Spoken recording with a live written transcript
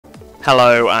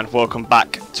Hello and welcome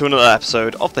back to another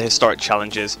episode of the Historic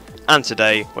Challenges, and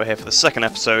today we're here for the second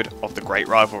episode of the Great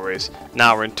Rivalries.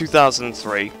 Now we're in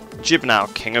 2003,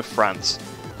 Gibernau, King of France.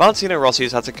 Valentino Rossi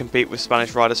has had to compete with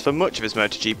Spanish riders for much of his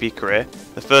Motogp career.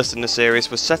 The first in the series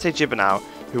was Sete Gibernau,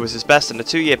 who was his best in the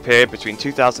 2-year period between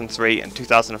 2003 and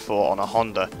 2004 on a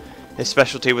Honda. His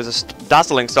specialty was a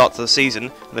dazzling start to the season,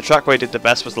 and the track where he did the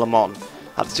best was Le Mans.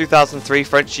 At the 2003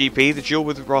 French GP, the duel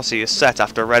with Rossi is set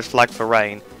after a red flag for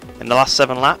rain. In the last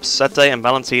 7 laps, Sete and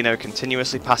Valentino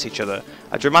continuously pass each other.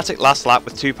 A dramatic last lap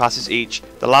with 2 passes each.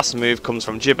 The last move comes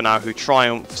from Gibernau, who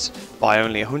triumphs by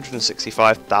only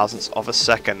 165 thousandths of a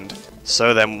second.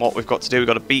 So then what we've got to do, we've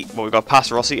got to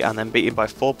pass Rossi and then beat him by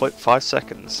 4.5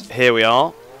 seconds. Here we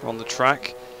are, we're on the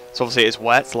track. So obviously it's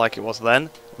wet like it was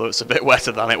then, although it's a bit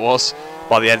wetter than it was.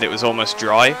 By the end it was almost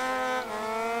dry.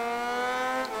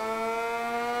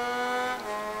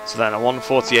 So then a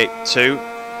 1:48.2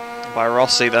 by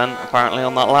Rossi then, apparently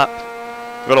on that lap.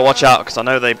 We've got to watch out because I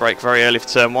know they brake very early for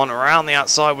turn 1. Around the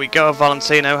outside we go of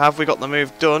Valentino. Have we got the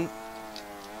move done?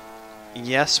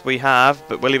 Yes, we have,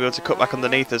 but will he be able to cut back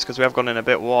underneath us because we have gone in a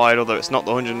bit wide, although it's not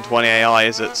the 120 AI,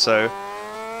 is it? So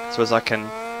as I can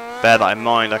bear that in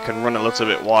mind, I can run a little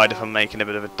bit wide if I'm making a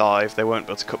bit of a dive. They won't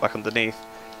be able to cut back underneath.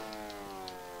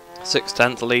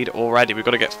 6/10 lead already. We've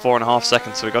got to get 4.5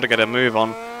 seconds, so we've got to get a move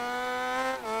on.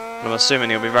 I'm assuming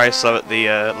he'll be very slow at the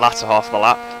latter half of the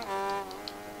lap.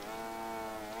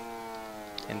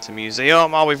 Into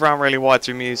Museum. Oh, we've ran really wide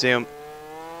through Museum.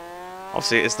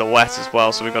 Obviously it is the wet as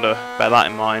well, so we've got to bear that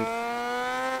in mind.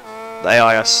 The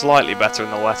AI are slightly better in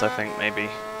the wet, I think, maybe.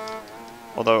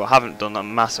 Although I haven't done a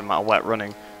massive amount of wet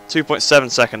running.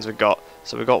 2.7 seconds we've got,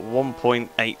 so we've got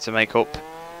 1.8 to make up,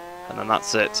 and then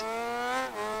that's it.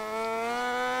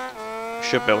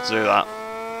 Should be able to do that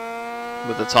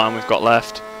with the time we've got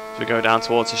left. So we go down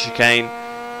towards the chicane.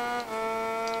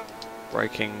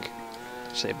 Braking,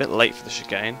 actually a bit late for the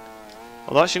chicane.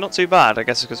 Although actually not too bad, I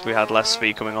guess because we had less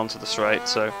speed coming onto the straight,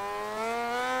 so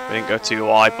we didn't go too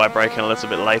wide by braking a little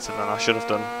bit later than I should have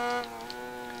done.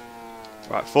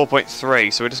 Right,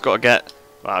 4.3, so we just got to get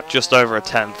just over a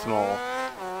tenth more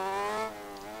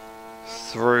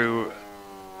through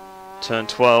turn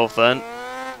 12 then.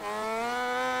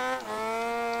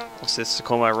 What's this to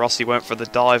call where Rossi went for the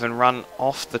dive and ran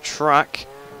off the track.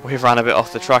 We've ran a bit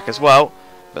off the track as well.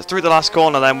 But through the last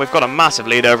corner then, we've got a massive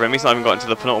lead over him. He's not even got into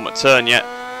the penultimate turn yet.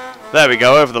 There we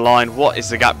go, over the line. What is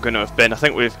the gap going to have been? I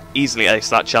think we've easily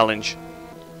aced that challenge.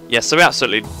 Yes, so we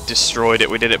absolutely destroyed it.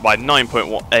 We did it by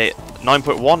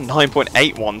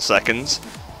 9.81 seconds.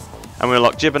 And we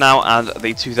unlocked Gibernau and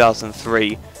the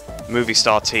 2003 Movie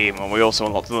Star team. And we also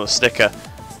unlocked another sticker.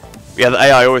 Yeah, the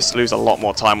AI always lose a lot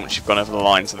more time once you've gone over the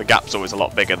line, so the gap's always a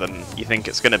lot bigger than you think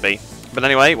it's going to be. But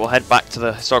anyway, we'll head back to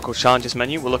the Historical Challenges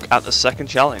menu. We'll look at the second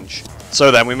challenge.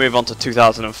 So then, we move on to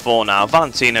 2004 now,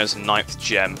 Valentino's 9th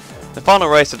gem. The final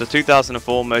race of the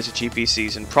 2004 Motogp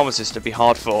season promises to be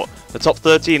hard fought. The top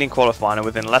 13 in qualifying are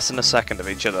within less than a second of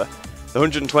each other. The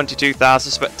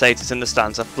 122,000 spectators in the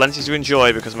stands have plenty to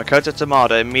enjoy because Makoto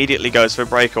Tamada immediately goes for a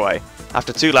breakaway.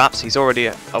 After 2 laps, he's already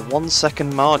a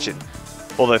 1-second margin.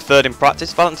 Although third in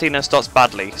practice, Valentino starts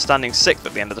badly, standing 6th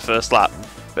at the end of the first lap.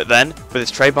 But then, with his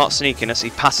trademark sneakiness, he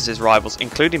passes his rivals,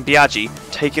 including Biaggi,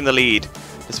 taking the lead.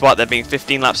 Despite there being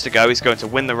 15 laps to go, he's going to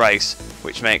win the race,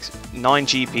 which makes 9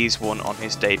 GPs won on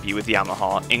his debut with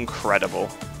Yamaha. Incredible.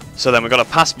 So then we've got to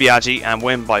pass Biaggi and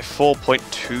win by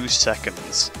 4.2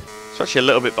 seconds. So actually a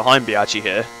little bit behind Biaggi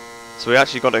here. So we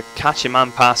actually got to catch him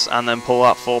and pass and then pull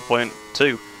out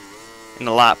 4.2. in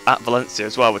the lap at Valencia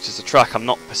as well, which is a track I'm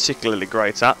not particularly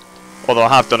great at. Although I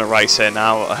have done a race here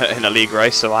now, in a league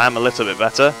race, so I am a little bit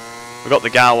better. We've got the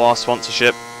Galois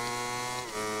sponsorship.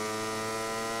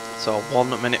 So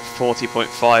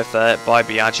 1:40.5 there by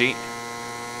Biaggi.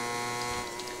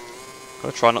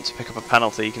 Got to try not to pick up a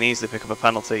penalty. You can easily pick up a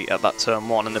penalty at that turn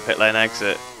 1 in the pit lane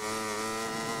exit.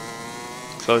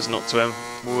 Closing up to him.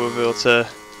 We'll be able to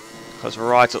close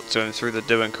right up to him through the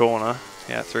Doohan corner.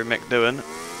 Yeah, through Mick Doohan.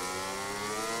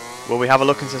 Will we have a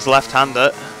look into his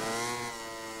left-hander?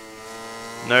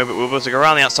 No, but we'll be able to go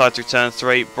around the outside through turn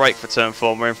 3, brake for turn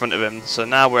 4, and we're in front of him. So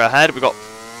now we're ahead. We've got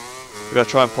to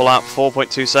try and pull out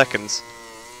 4.2 seconds.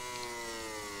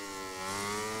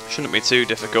 Shouldn't be too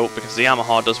difficult because the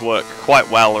Yamaha does work quite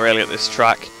well really at this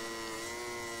track.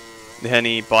 The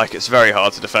Henny bike, it's very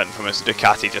hard to defend from his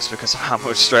Ducati just because of how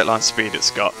much straight line speed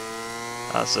it's got.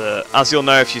 As you'll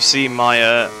know if you've seen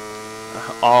my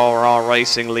RR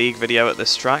Racing League video at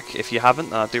this track. If you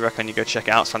haven't, I do recommend you go check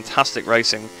it out. It's fantastic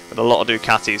racing with a lot of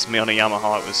Ducatis. Me on a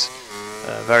Yamaha, it was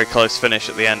a very close finish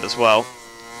at the end as well.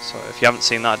 So if you haven't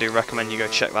seen that, I do recommend you go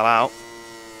check that out.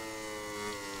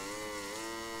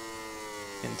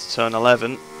 into turn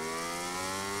 11.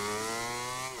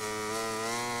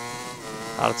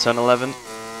 Out of turn 11.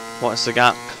 What is the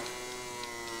gap?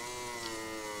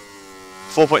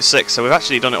 4.6, so we've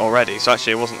actually done it already, so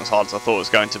actually it wasn't as hard as I thought it was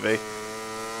going to be.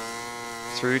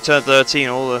 Through turn 13,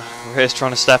 all the rears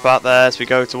trying to step out there as we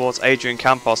go towards Adrian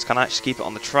Campos. Can I actually keep it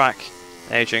on the track?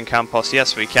 Adrian Campos,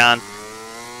 yes we can.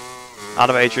 Out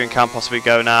of Adrian Campos we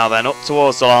go now, then up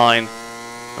towards the line.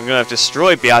 We're going to have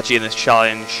destroyed Biaggi in this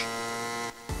challenge.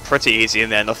 Pretty easy in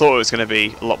the end. I thought it was going to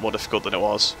be a lot more difficult than it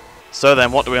was. So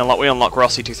then, what do we unlock? We unlock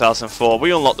Rossi 2004,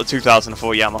 we unlock the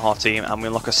 2004 Yamaha team, and we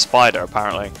unlock a Spider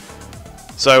apparently.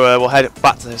 So we'll head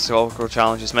back to the historical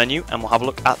challenges menu, and we'll have a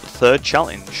look at the third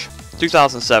challenge.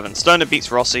 2007, Stoner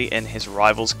beats Rossi in his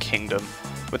rival's kingdom.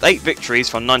 With 8 victories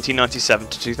from 1997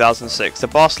 to 2006, the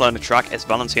Barcelona track is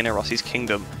Valentino Rossi's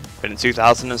kingdom. But in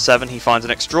 2007, he finds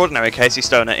an extraordinary Casey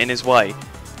Stoner in his way.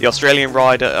 The Australian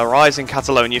rider arrives in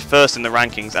Catalonia first in the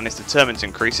rankings and is determined to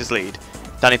increase his lead.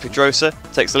 Dani Pedrosa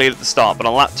takes the lead at the start, but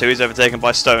on lap 2 is overtaken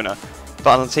by Stoner.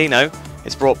 Valentino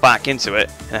is brought back into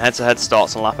it, and a head-to-head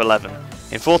starts on lap 11.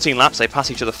 In 14 laps, they pass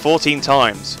each other 14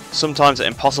 times, sometimes at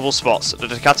impossible spots. The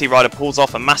Ducati rider pulls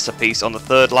off a masterpiece on the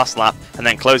third last lap, and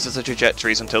then closes the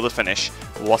trajectories until the finish.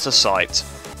 What a sight.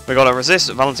 We've got to resist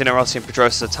Valentino Rossi and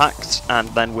Pedrosa's attacks, and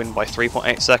then win by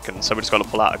 3.8 seconds, so we've just got to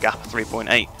pull out a gap of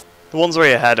 3.8. The ones where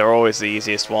you're ahead are always the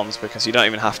easiest ones, because you don't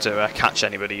even have to catch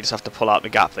anybody, you just have to pull out the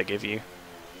gap they give you.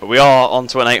 But we are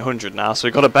onto an 800 now, so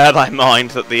we've got to bear that in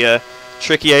mind, that the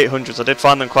tricky 800s, I did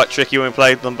find them quite tricky when we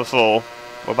played them before.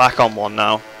 We're back on one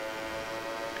now.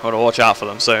 Got to watch out for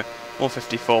them. So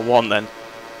 154.1 then,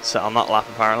 set on that lap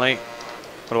apparently.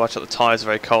 Got to watch out the tyres are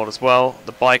very cold as well.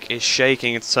 The bike is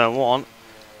shaking into turn 1.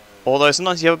 Although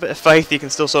sometimes you have a bit of faith, you can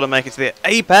still sort of make it to the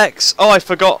apex. Oh, I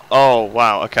forgot. Oh,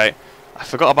 wow, okay. I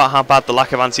forgot about how bad the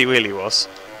lack of anti-wheelie was.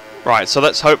 Right, so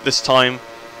let's hope this time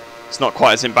it's not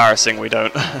quite as embarrassing. We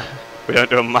don't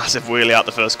do a massive wheelie out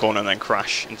the first corner and then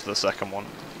crash into the second one.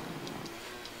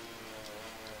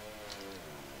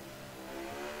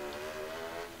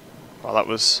 Well, that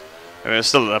was, I mean, it was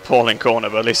still an appalling corner,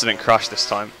 but at least it didn't crash this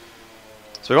time.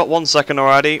 So we got 1 second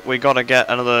already. We got to get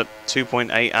another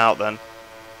 2.8 out then.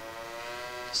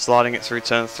 Sliding it through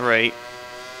turn 3.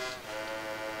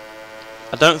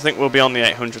 I don't think we'll be on the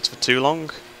 800s for too long.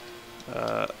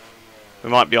 We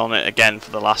might be on it again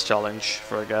for the last challenge,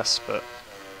 for a guess, but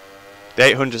the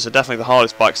 800s are definitely the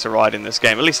hardest bikes to ride in this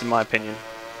game, at least in my opinion.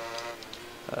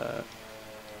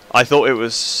 I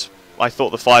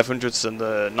thought the 500s and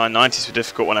the 990s were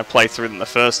difficult when I played through them the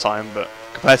first time, but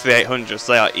compared to the 800s,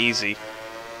 they are easy.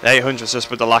 The 800s, just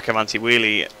with the lack of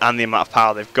anti-wheelie and the amount of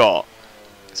power they've got,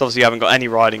 so obviously you haven't got any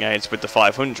riding aids with the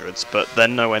 500s, but they're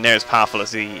nowhere near as powerful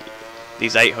as these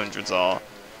 800s are,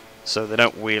 so they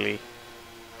don't wheelie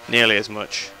nearly as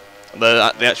much.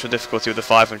 The actual difficulty with the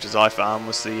 500s I found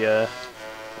was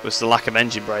the lack of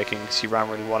engine braking, because you ran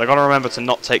really wide. I got to remember to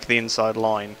not take the inside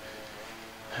line.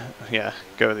 Yeah,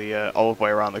 go the old way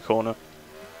around the corner.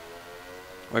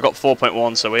 We got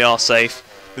 4.1, so we are safe.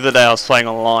 The other day I was playing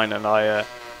online and I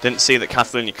didn't see that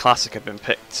Catalunya Classic had been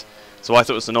picked, so I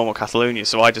thought it was the normal Catalunya,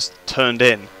 so I just turned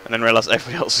in and then realised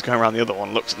everybody else was going around the other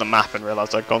one, looked at the map and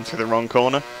realised I'd gone through the wrong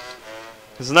corner.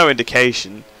 There's no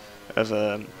indication of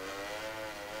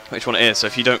which one it is, so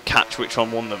if you don't catch which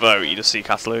one won the vote, you just see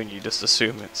Catalunya, you just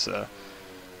assume it's a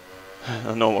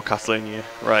normal Catalunya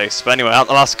race. But anyway, out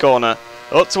the last corner,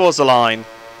 up towards the line,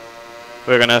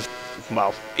 we're going to have,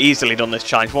 well, easily done this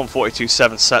challenge.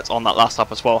 142.7 set on that last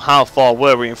lap as well. How far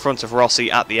were we in front of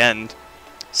Rossi at the end?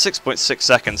 6.6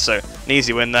 seconds, so an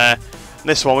easy win there. And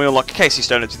this one we unlock Casey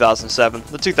Stoner 2007,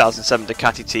 the 2007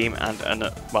 Ducati team,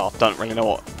 and well, don't really know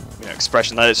what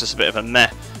expression that is, just a bit of a meh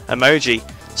emoji.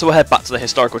 So we'll head back to the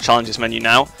historical challenges menu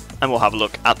now, and we'll have a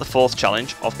look at the 4th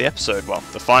challenge of the episode. Well,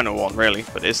 the final one really,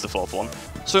 but it is the 4th one.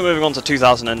 So we're moving on to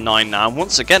 2009 now, and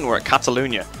once again we're at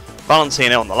Catalunya.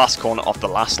 Valentino on the last corner of the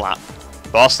last lap.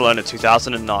 Barcelona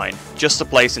 2009, just a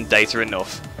place in data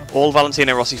enough. All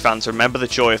Valentino Rossi fans remember the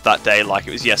joy of that day like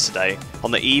it was yesterday.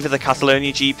 On the eve of the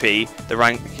Catalunya GP, the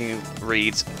ranking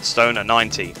reads Stoner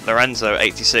 90, Lorenzo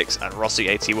 86 and Rossi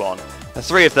 81. The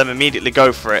 3 of them immediately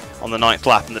go for it on the 9th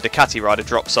lap and the Ducati rider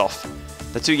drops off.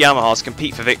 The 2 Yamahas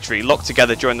compete for victory, locked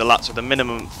together during the laps with a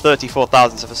minimum 34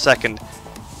 thousandths of a second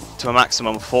to a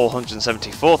maximum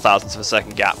 474 thousandths of a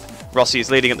second gap. Rossi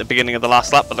is leading at the beginning of the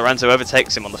last lap, but Lorenzo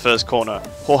overtakes him on the first corner.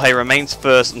 Jorge remains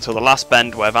first until the last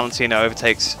bend, where Valentino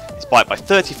overtakes his bike by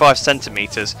 35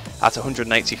 centimetres at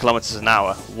 180 kilometres an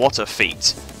hour. What a feat.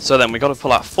 So then we got to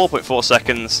pull out 4.4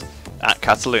 seconds at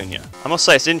Catalunya. I must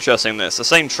say it's interesting that it's the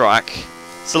same track,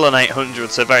 still an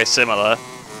 800, so very similar.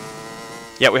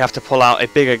 yet we have to pull out a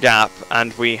bigger gap,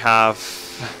 and we have,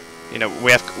 you know,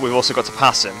 we've also got to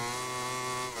pass him.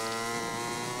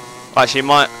 Actually,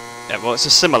 well, it's a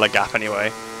similar gap anyway.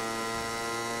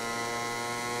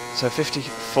 So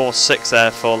 54.6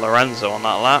 there for Lorenzo on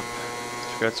that lap.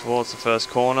 Go towards the first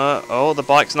corner. Oh, the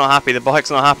bike's not happy, the bike's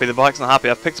not happy, the bike's not happy.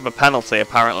 I've picked up a penalty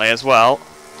apparently as well.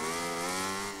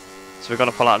 So we're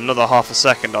going to pull out another half a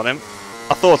second on him.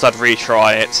 I thought I'd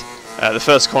retry it. The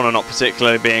first corner not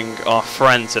particularly being our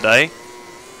friend today.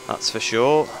 That's for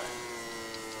sure.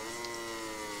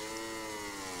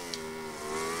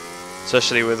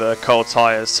 Especially with cold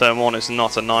tyres, turn 1 is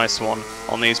not a nice one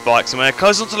on these bikes. And we're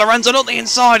close up to Lorenzo, not the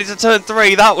inside, it's a turn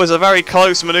 3. That was a very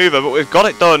close manoeuvre, but we've got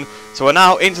it done. So we're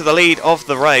now into the lead of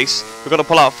the race. We've got to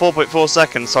pull out 4.4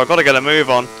 seconds, so I've got to get a move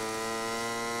on.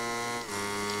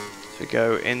 So we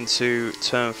go into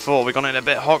turn 4. We've gone in a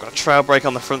bit hot, got a trail brake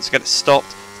on the front to get it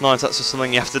stopped. Nice, that's just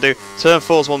something you have to do. Turn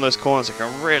 4 is one of those corners that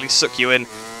can really suck you in.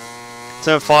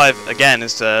 Turn 5, again,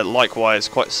 is likewise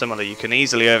quite similar. You can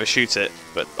easily overshoot it,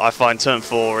 but I find turn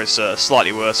 4 is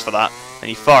slightly worse for that. And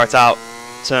you fire it out,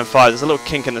 turn 5, there's a little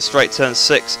kink in the straight, turn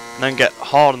 6, and then get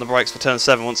hard on the brakes for turn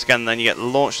 7 once again, and then you get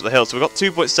launched at the hill. So we've got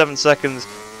 2.7 seconds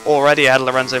already ahead of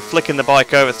Lorenzo, flicking the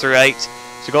bike over through 8. So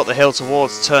we've got the hill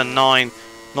towards turn 9,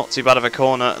 not too bad of a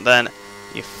corner. Then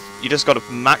you just got to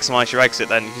maximise your exit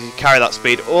then, because you carry that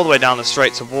speed all the way down the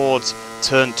straight towards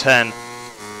turn 10.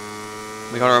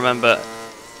 We got to remember.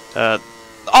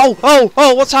 Oh!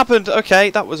 What's happened? Okay,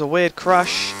 that was a weird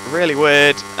crash, really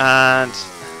weird, and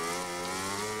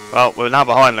well, we're now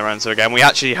behind Lorenzo again. We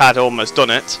actually had almost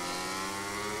done it.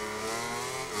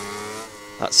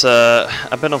 That's a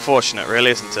bit unfortunate,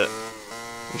 really, isn't it?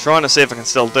 I'm trying to see if I can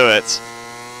still do it.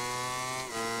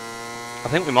 I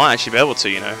think we might actually be able to,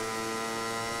 you know.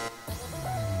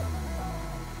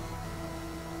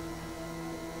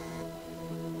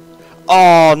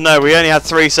 Oh no, we only had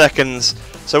 3 seconds.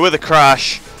 So with a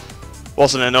crash,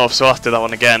 wasn't enough, so I'll have to do that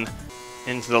one again.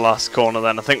 Into the last corner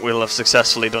then. I think we'll have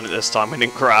successfully done it this time. We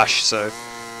didn't crash, so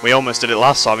we almost did it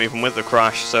last time even with the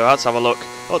crash. So let's have a look.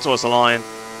 Up towards the line.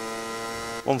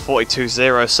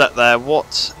 1:42.0 set there.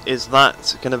 What is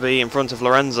that going to be in front of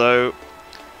Lorenzo?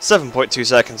 7.2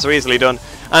 seconds, so easily done.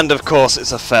 And of course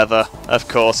it's a feather. Of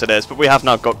course it is. But we have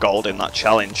now got gold in that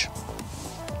challenge.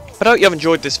 But I hope you have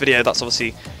enjoyed this video. That's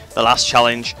obviously the last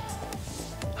challenge.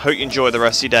 Hope you enjoy the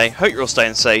rest of your day. Hope you're all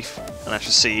staying safe. And I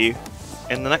shall see you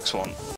in the next one.